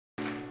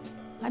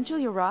I'm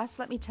Julia Ross.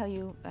 Let me tell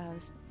you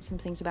some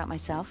things about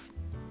myself.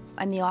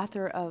 I'm the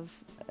author of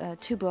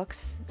 2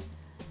 books,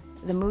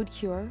 The Mood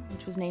Cure,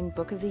 which was named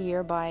Book of the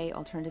Year by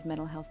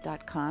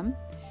AlternativeMentalHealth.com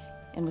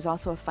and was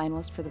also a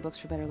finalist for the Books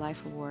for Better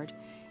Life Award,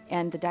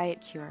 and The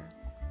Diet Cure.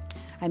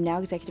 I'm now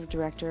Executive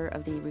Director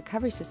of the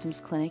Recovery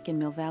Systems Clinic in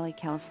Mill Valley,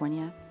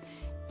 California.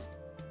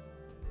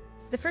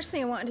 The first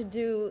thing I wanted to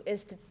do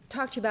is to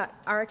talk to you about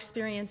our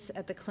experience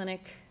at the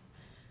clinic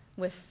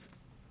with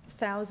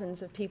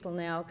thousands of people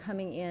now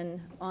coming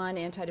in on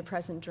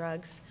antidepressant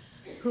drugs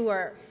who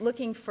are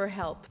looking for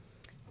help.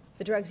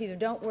 The drugs either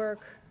don't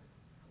work,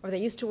 or they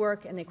used to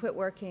work and they quit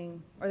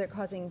working, or they're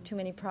causing too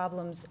many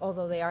problems,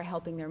 although they are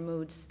helping their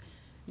moods.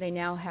 They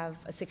now have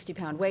a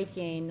 60-pound weight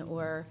gain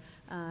or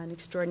an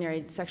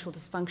extraordinary sexual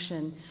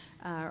dysfunction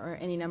or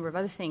any number of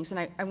other things.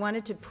 And I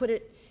wanted to put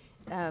it,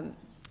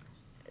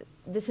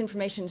 this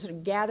information, sort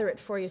of gather it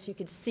for you so you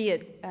could see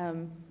it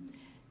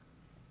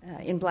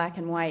in black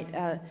and white.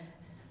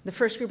 The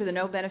first group are the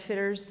no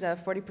benefiters,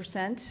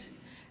 40%.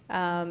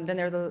 Then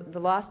there are the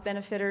lost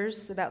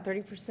benefiters, about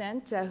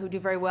 30%, who do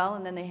very well.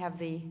 And then they have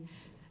the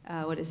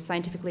what is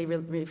scientifically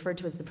referred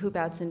to as the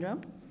poop-out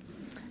syndrome.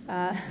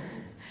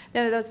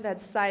 Then those have had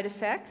side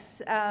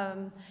effects,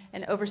 and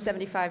over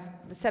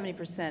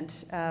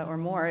 70% or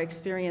more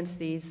experience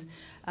these.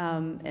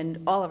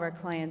 And all of our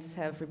clients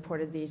have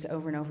reported these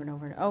over and over and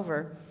over and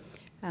over.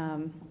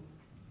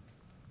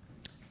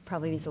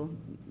 Probably these will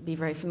be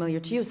very familiar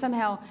to you.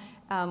 Somehow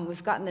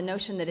we've gotten the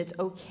notion that it's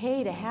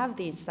okay to have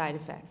these side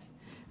effects.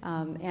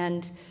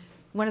 And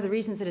one of the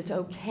reasons that it's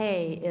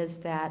okay is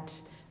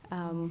that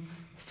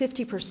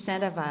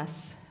 50% of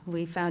us,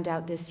 we found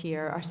out this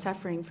year, are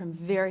suffering from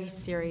very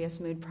serious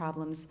mood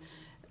problems,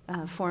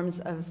 forms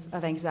of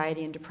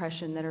anxiety and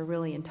depression that are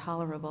really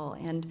intolerable.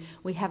 And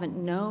we haven't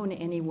known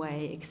any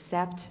way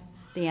except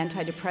the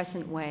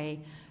antidepressant way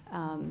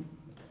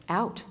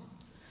out.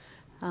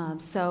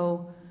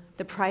 So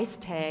the price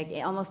tag,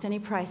 almost any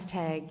price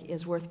tag,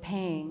 is worth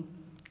paying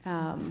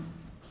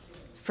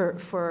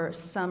for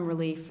some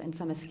relief and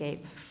some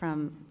escape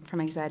from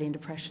anxiety and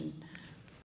depression.